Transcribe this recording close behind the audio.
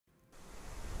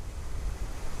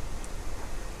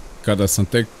Kada sam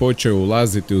tek počeo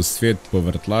ulaziti u svijet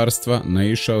povrtlarstva,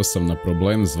 naišao sam na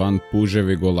problem zvan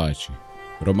puževi golači.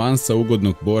 Romansa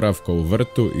ugodnog boravka u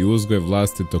vrtu i uzgoj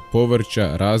vlastitog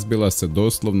povrća razbila se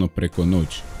doslovno preko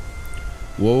noći.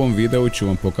 U ovom videu ću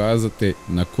vam pokazati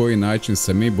na koji način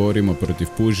se mi borimo protiv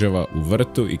puževa u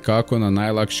vrtu i kako na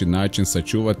najlakši način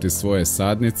sačuvati svoje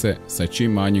sadnice sa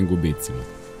čim manjim gubicima.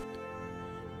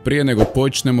 Prije nego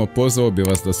počnemo, pozvao bi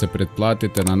vas da se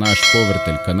pretplatite na naš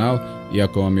povrtelj kanal i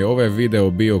ako vam je ovaj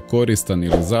video bio koristan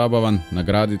ili zabavan,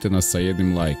 nagradite nas sa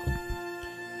jednim lajkom.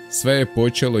 Sve je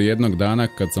počelo jednog dana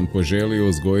kad sam poželio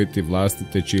uzgojiti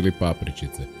vlastite čili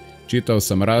papričice. Čitao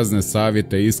sam razne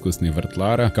savjete iskusnih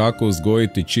vrtlara kako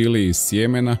uzgojiti čili iz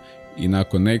sjemena i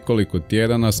nakon nekoliko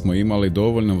tjedana smo imali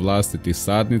dovoljno vlastitih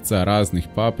sadnica, raznih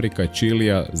paprika,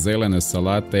 čilija, zelene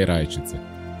salate i rajčice.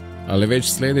 Ali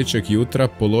već sljedećeg jutra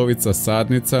polovica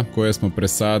sadnica koje smo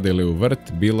presadili u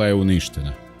vrt bila je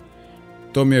uništena.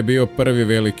 To mi je bio prvi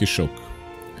veliki šok.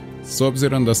 S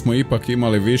obzirom da smo ipak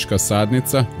imali viška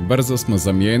sadnica, brzo smo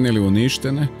zamijenili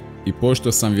uništene i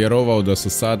pošto sam vjerovao da su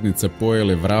sadnice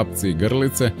pojeli vrapci i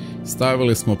grlice,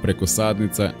 stavili smo preko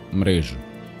sadnica mrežu.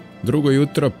 Drugo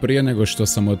jutro prije nego što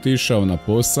sam otišao na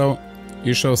posao,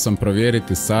 išao sam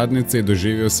provjeriti sadnice i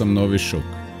doživio sam novi šok.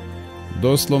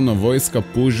 Doslovno vojska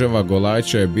puževa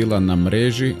golača je bila na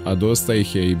mreži, a dosta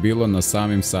ih je i bilo na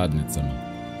samim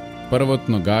sadnicama.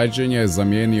 Prvotno gađenje je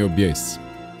zamijenio bijes.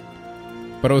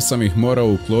 Prvo sam ih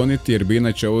morao ukloniti jer bi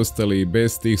inače ostali i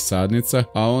bez tih sadnica,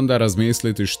 a onda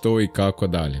razmisliti što i kako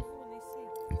dalje.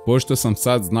 Pošto sam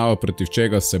sad znao protiv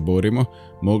čega se borimo,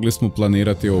 mogli smo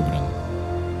planirati obranu.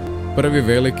 Prvi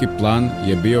veliki plan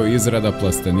je bio izrada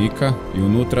plastenika i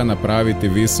unutra napraviti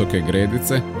visoke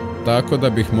gredice, tako da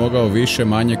bih mogao više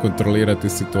manje kontrolirati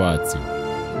situaciju.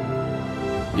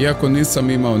 Iako nisam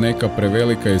imao neka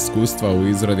prevelika iskustva u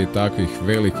izradi takvih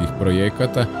velikih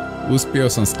projekata, uspio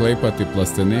sam sklepati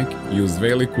plastenik i uz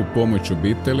veliku pomoć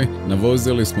obitelji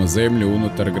navozili smo zemlju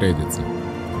unutar gredice.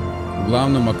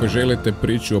 Uglavnom, ako želite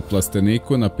priču o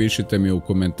plasteniku, napišite mi u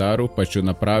komentaru pa ću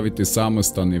napraviti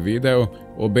samostalni video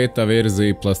o beta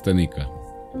verziji plastenika.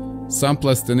 Sam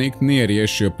plastenik nije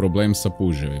riješio problem sa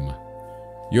puževima.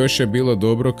 Još je bilo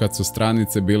dobro kad su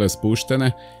stranice bile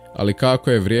spuštene, ali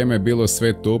kako je vrijeme bilo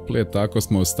sve toplije, tako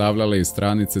smo ostavljali i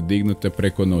stranice dignute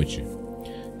preko noći.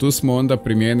 Tu smo onda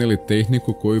primijenili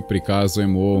tehniku koju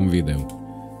prikazujem u ovom videu.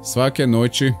 Svake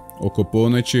noći, oko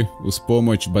ponoći, uz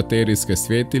pomoć baterijske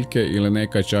svjetiljke ili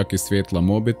neka čak i svjetla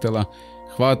mobitela,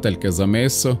 hvataljke za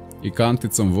meso i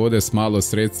kanticom vode s malo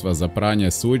sredstva za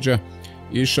pranje suđa,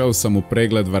 išao sam u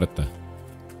pregled vrta.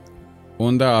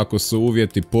 Onda ako su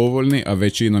uvjeti povoljni, a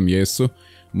većinom jesu,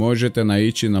 možete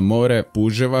naići na more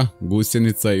puževa,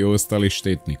 gusjenica i ostalih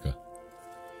štetnika.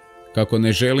 Kako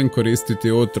ne želim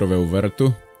koristiti otrove u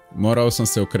vrtu, morao sam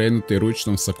se okrenuti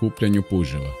ručnom sakupljanju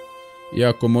puževa.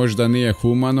 Iako možda nije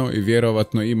humano i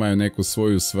vjerovatno imaju neku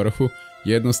svoju svrhu,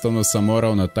 jednostavno sam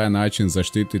morao na taj način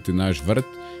zaštititi naš vrt,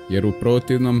 jer u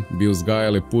protivnom bi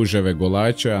uzgajali puževe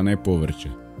golače, a ne povrće.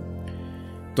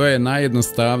 To je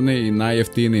najjednostavniji i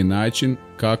najjeftiniji način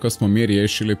kako smo mi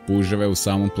riješili puževe u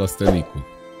samom plasteniku.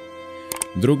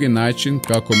 Drugi način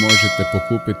kako možete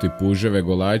pokupiti puževe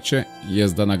golače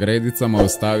jest da na gredicama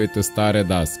ostavite stare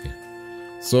daske.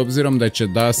 S obzirom da će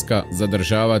daska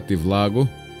zadržavati vlagu,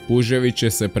 puževi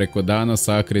će se preko dana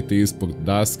sakriti ispod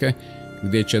daske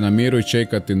gdje će na miru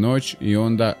čekati noć i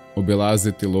onda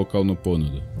obilaziti lokalnu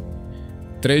ponudu.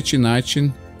 Treći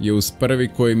način je uz prvi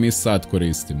koji mi sad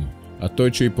koristimo, a to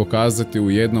ću i pokazati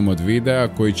u jednom od videa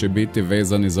koji će biti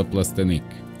vezani za plastenik.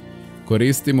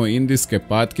 Koristimo indijske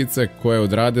patkice koje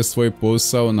odrade svoj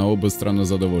posao na obostrano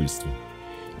zadovoljstvo.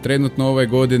 Trenutno ove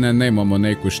godine nemamo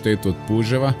neku štetu od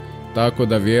puževa, tako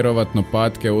da vjerovatno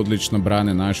patke odlično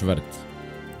brane naš vrt.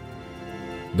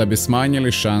 Da bi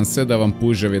smanjili šanse da vam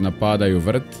puževi napadaju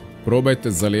vrt,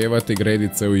 probajte zalijevati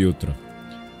gredice ujutro.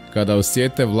 Kada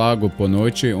osjete vlagu po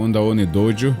noći, onda oni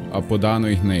dođu, a po danu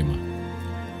ih nema.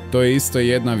 To je isto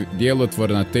jedna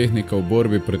djelotvorna tehnika u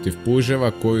borbi protiv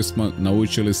puževa koju smo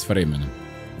naučili s vremenom.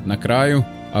 Na kraju,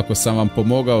 ako sam vam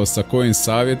pomogao sa kojim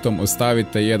savjetom,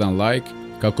 ostavite jedan like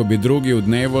kako bi drugi u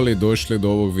dnevoli došli do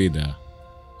ovog videa.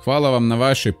 Hvala vam na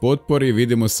vašoj potpori i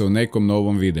vidimo se u nekom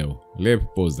novom videu. Lijep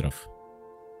pozdrav!